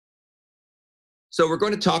So we're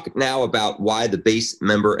going to talk now about why the base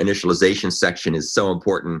member initialization section is so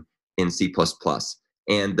important in C++.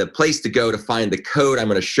 And the place to go to find the code I'm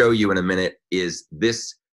going to show you in a minute is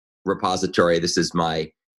this repository. This is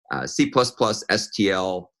my C++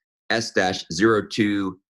 STL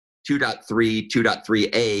S-02 2.3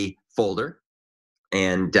 2.3a folder.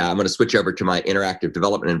 And I'm going to switch over to my interactive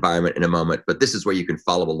development environment in a moment, but this is where you can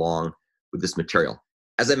follow along with this material.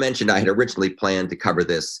 As I mentioned, I had originally planned to cover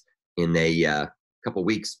this in a couple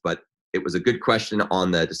weeks, but it was a good question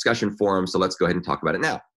on the discussion forum, so let's go ahead and talk about it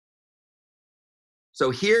now.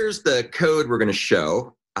 So here's the code we're going to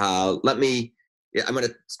show. I'm going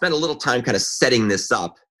to spend a little time kind of setting this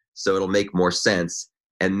up so it'll make more sense,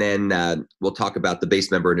 and then we'll talk about the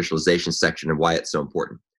base member initialization section and why it's so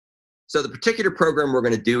important. So the particular program we're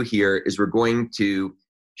going to do here is we're going to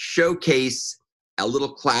showcase a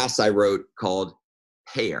little class I wrote called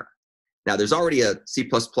pair. Now there's already a C++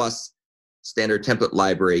 standard template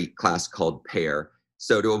library class called pair.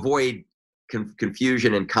 So to avoid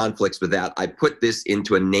confusion and conflicts with that, I put this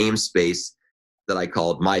into a namespace that I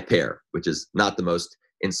called my pair, which is not the most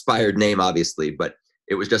inspired name, obviously, but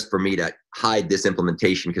it was just for me to hide this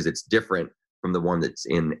implementation because it's different from the one that's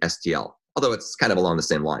in STL, although it's kind of along the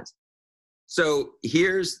same lines. So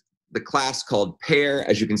here's the class called pair.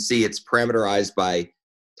 As you can see, it's parameterized by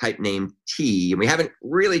type name T. And we haven't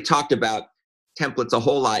really talked about templates a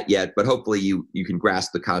whole lot yet, but hopefully you can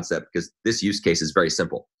grasp the concept because this use case is very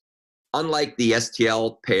simple. Unlike the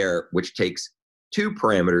STL pair, which takes two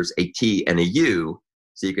parameters, a T and a U,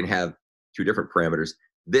 so you can have two different parameters,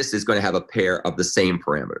 this is going to have a pair of the same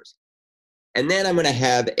parameters. And then I'm going to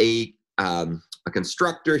have a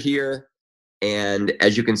constructor here. And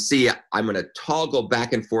as you can see, I'm going to toggle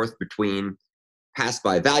back and forth between pass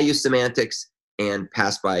by value semantics and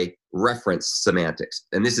pass by reference semantics.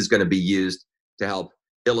 And this is going to be used to help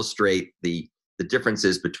illustrate the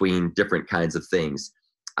differences between different kinds of things,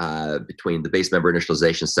 between the base member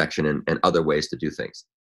initialization section and other ways to do things.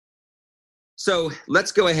 So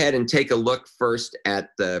let's go ahead and take a look first at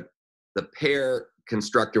the pair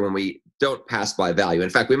constructor when we don't pass by value.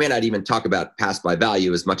 In fact, we may not even talk about pass by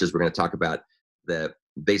value as much as we're going to talk about the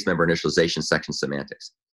base member initialization section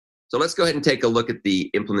semantics. So let's go ahead and take a look at the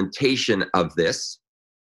implementation of this.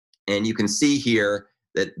 And you can see here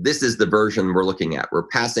that this is the version we're looking at. We're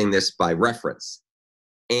passing this by reference.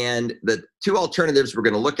 And the two alternatives we're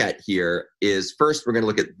going to look at here is, first, we're going to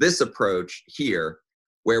look at this approach here,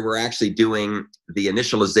 where we're actually doing the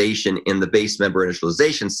initialization in the base member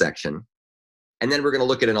initialization section. And then we're going to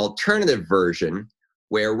look at an alternative version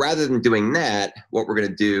where, rather than doing that, what we're going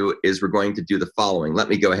to do is we're going to do the following. Let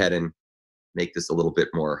me go ahead and make this a little bit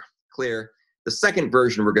more clear. The second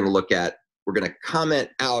version we're going to look at, we're going to comment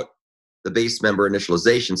out the base member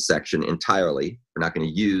initialization section entirely. We're not going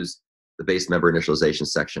to use the base member initialization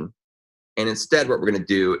section. And instead, what we're going to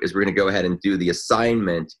do is we're going to go ahead and do the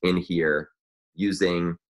assignment in here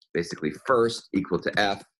using basically first equal to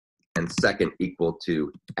F and second equal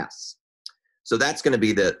to S. So that's going to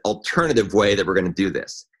be the alternative way that we're going to do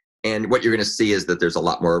this. And what you're going to see is that there's a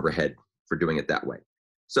lot more overhead for doing it that way.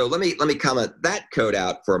 So let me comment that code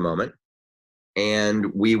out for a moment, and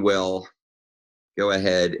we will go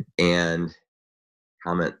ahead and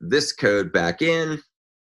comment this code back in.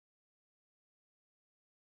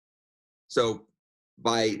 So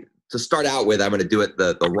to start out with, I'm going to do it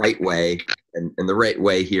the right way, and the right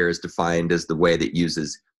way here is defined as the way that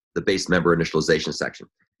uses the base member initialization section.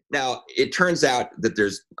 Now, it turns out that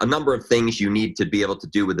there's a number of things you need to be able to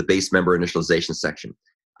do with the base member initialization section.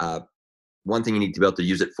 One thing you need to be able to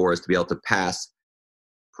use it for is to be able to pass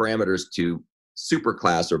parameters to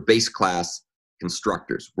superclass or base class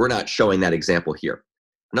constructors. We're not showing that example here.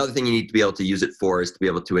 Another thing you need to be able to use it for is to be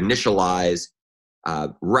able to initialize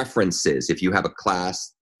references. If you have a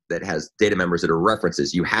class that has data members that are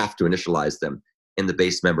references, you have to initialize them in the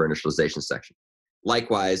base member initialization section.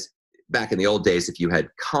 Likewise, back in the old days, if you had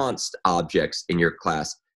const objects in your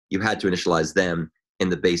class, you had to initialize them in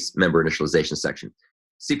the base member initialization section.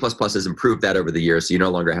 C++ has improved that over the years, so you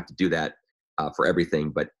no longer have to do that for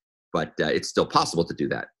everything, but it's still possible to do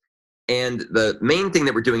that. And the main thing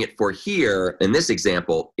that we're doing it for here in this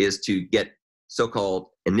example is to get so-called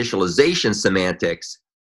initialization semantics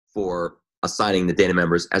for assigning the data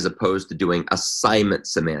members as opposed to doing assignment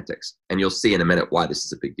semantics. And you'll see in a minute why this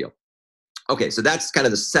is a big deal. Okay, so that's kind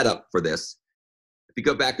of the setup for this. If you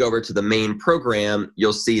go back over to the main program,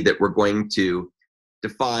 you'll see that we're going to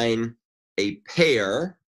define a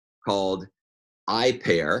pair called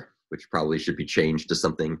iPair, which probably should be changed to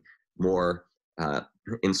something more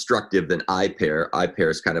instructive than iPair. iPair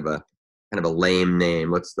is kind of a lame name.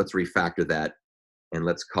 Let's refactor that and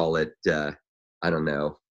let's call it I don't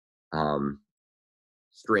know,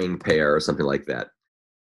 string pair or something like that.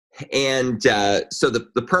 And so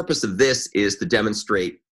the purpose of this is to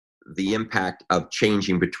demonstrate the impact of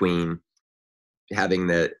changing between having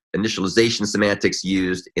the initialization semantics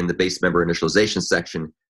used in the base member initialization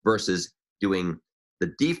section versus doing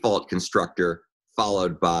the default constructor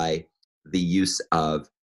followed by the use of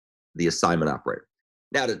the assignment operator.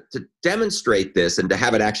 Now, to demonstrate this and to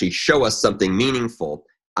have it actually show us something meaningful,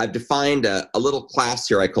 I've defined a little class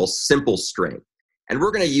here I call simple string. And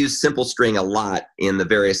we're going to use simple string a lot in the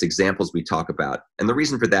various examples we talk about. And the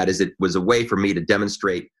reason for that is it was a way for me to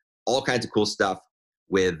demonstrate all kinds of cool stuff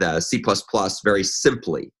with C++ very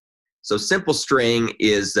simply. So simple string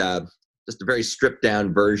is just a very stripped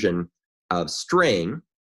down version of string,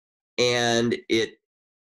 and it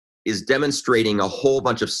is demonstrating a whole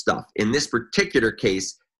bunch of stuff. In this particular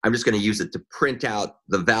case, I'm just going to use it to print out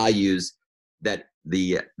the values that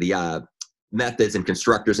the methods and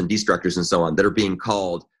constructors and destructors and so on that are being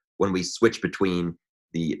called when we switch between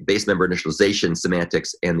the base member initialization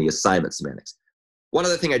semantics and the assignment semantics. One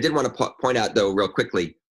other thing I did want to point out, though, real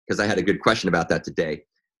quickly, because I had a good question about that today.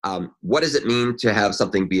 What does it mean to have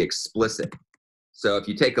something be explicit? So if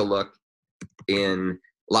you take a look in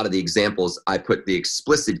a lot of the examples, I put the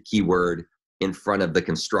explicit keyword in front of the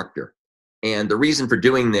constructor. And the reason for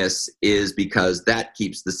doing this is because that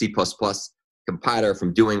keeps the C++ compiler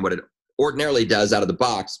from doing what it ordinarily does out of the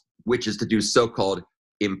box, which is to do so-called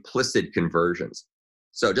implicit conversions.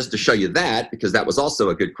 So just to show you that, because that was also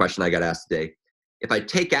a good question I got asked today, if I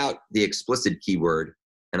take out the explicit keyword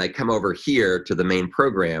and I come over here to the main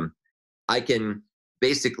program, I can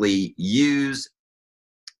basically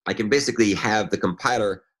have the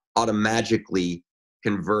compiler automatically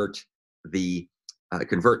convert the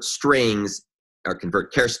convert strings or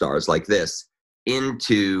convert char stars like this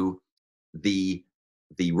into the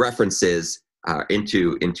references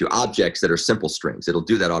into objects that are simple strings. It'll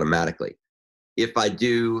do that automatically. If I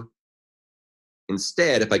do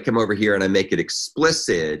instead, if I come over here and I make it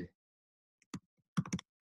explicit,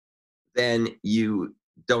 then you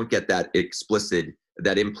don't get that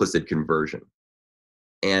implicit conversion.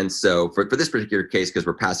 And so for this particular case, because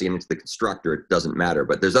we're passing it into the constructor, it doesn't matter.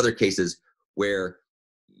 But there's other cases where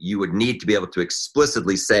you would need to be able to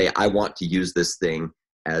explicitly say, I want to use this thing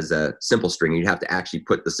as a simple string. You'd have to actually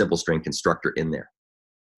put the simple string constructor in there.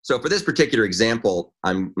 So for this particular example,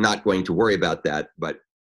 I'm not going to worry about that, but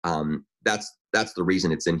that's the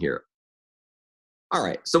reason it's in here. All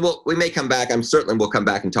right, so we may come back. We'll come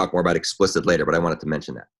back and talk more about explicit later, but I wanted to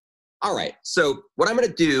mention that. All right, so what I'm going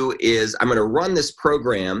to do is I'm going to run this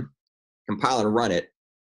program, compile and run it,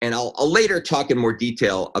 and I'll later talk in more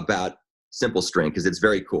detail about simple string because it's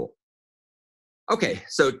very cool. Okay,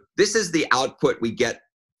 so this is the output we get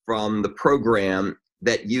from the program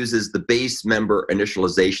that uses the base member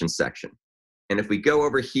initialization section. And if we go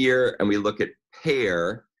over here and we look at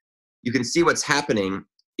pair, you can see what's happening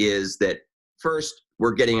is that first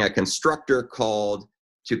we're getting a constructor called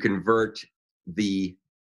to convert the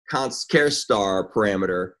char star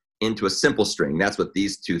parameter into a simple string. That's what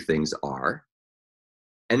these two things are.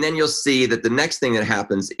 And then you'll see that the next thing that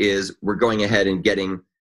happens is we're going ahead and getting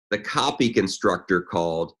the copy constructor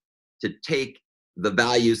called to take the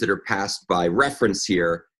values that are passed by reference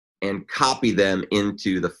here and copy them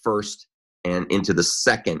into the first and into the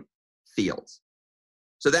second fields.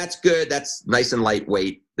 So that's good. That's nice and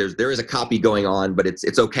lightweight. There is a copy going on, but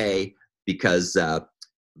it's okay because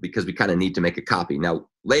we kind of need to make a copy. Now,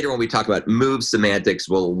 later when we talk about move semantics,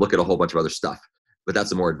 we'll look at a whole bunch of other stuff, but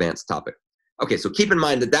that's a more advanced topic. Okay, so keep in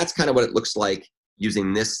mind that that's kind of what it looks like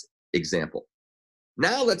using this example.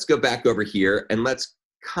 Now let's go back over here and let's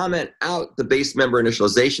comment out the base member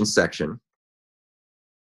initialization section.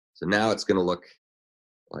 So now it's going to look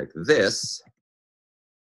like this.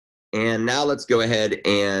 And now let's go ahead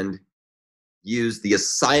and use the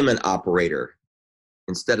assignment operator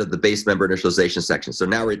instead of the base member initialization section. So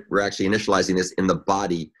now we're actually initializing this in the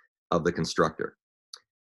body of the constructor.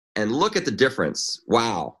 And look at the difference.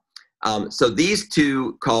 Wow. So these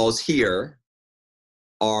two calls here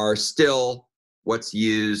are still what's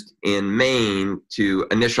used in main to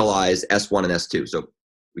initialize S1 and S2. So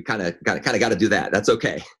we kind of got to do that. That's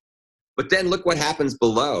okay. But then look what happens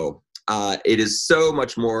below. It is so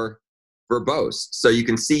much more verbose. So you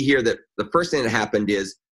can see here that the first thing that happened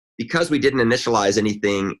is because we didn't initialize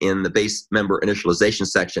anything in the base member initialization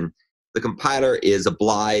section, the compiler is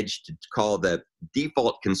obliged to call the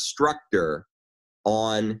default constructor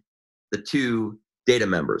on the two data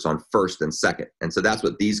members, on first and second. And so that's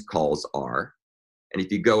what these calls are. And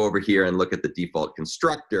if you go over here and look at the default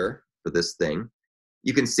constructor for this thing,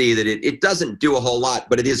 you can see that it doesn't do a whole lot,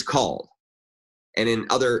 but it is called. And in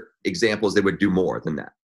other examples, they would do more than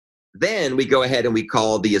that. Then we go ahead and we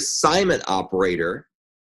call the assignment operator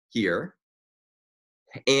here.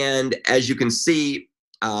 And as you can see,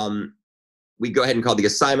 we go ahead and call the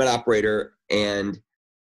assignment operator, and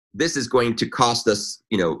this is going to cost us,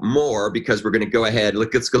 more, because we're going to go ahead.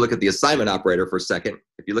 Let's go look at the assignment operator for a second.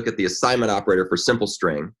 If you look at the assignment operator for simple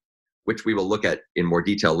string, which we will look at in more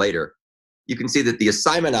detail later, you can see that the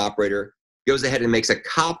assignment operator goes ahead and makes a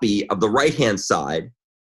copy of the right-hand side,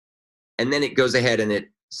 and then it goes ahead and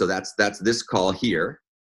so that's this call here,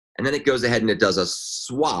 and then it goes ahead and it does a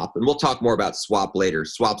swap, and we'll talk more about swap later.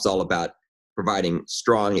 Swap's all about providing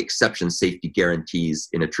strong exception safety guarantees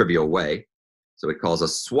in a trivial way. So it calls a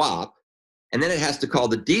swap, and then it has to call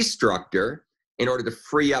the destructor in order to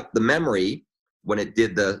free up the memory. When it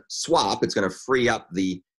did the swap, it's going to free up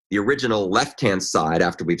the original left-hand side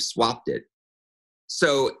after we've swapped it.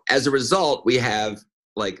 So as a result, we have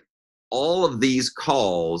all of these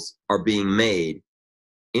calls are being made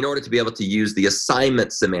in order to be able to use the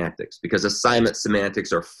assignment semantics, because assignment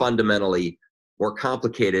semantics are fundamentally more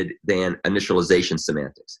complicated than initialization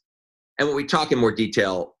semantics. And when we talk in more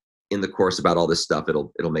detail in the course about all this stuff,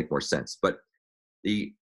 it'll make more sense. But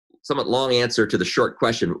the somewhat long answer to the short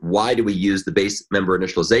question, why do we use the base member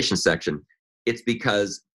initialization section? It's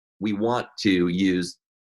because we want to use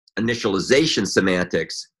initialization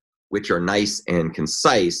semantics, which are nice and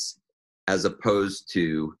concise, as opposed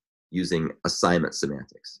to using assignment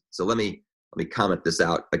semantics. So let me comment this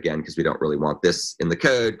out again, because we don't really want this in the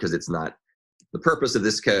code, because it's not the purpose of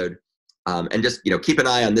this code. And just keep an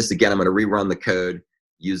eye on this again. I'm going to rerun the code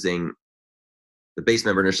using the base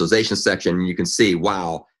member initialization section, and you can see,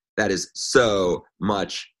 wow, that is so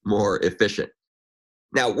much more efficient.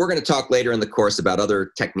 Now, we're going to talk later in the course about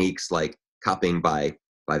other techniques like copying by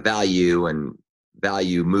value and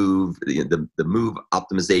value move, the move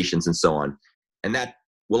optimizations and so on. And that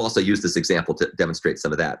we'll also use this example to demonstrate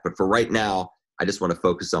some of that. But for right now, I just want to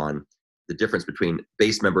focus on the difference between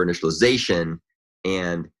base member initialization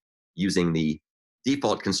and using the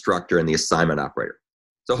default constructor and the assignment operator.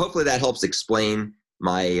 So hopefully that helps explain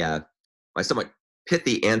my somewhat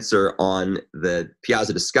pithy answer on the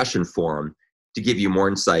Piazza discussion forum to give you more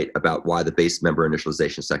insight about why the base member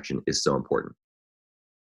initialization section is so important.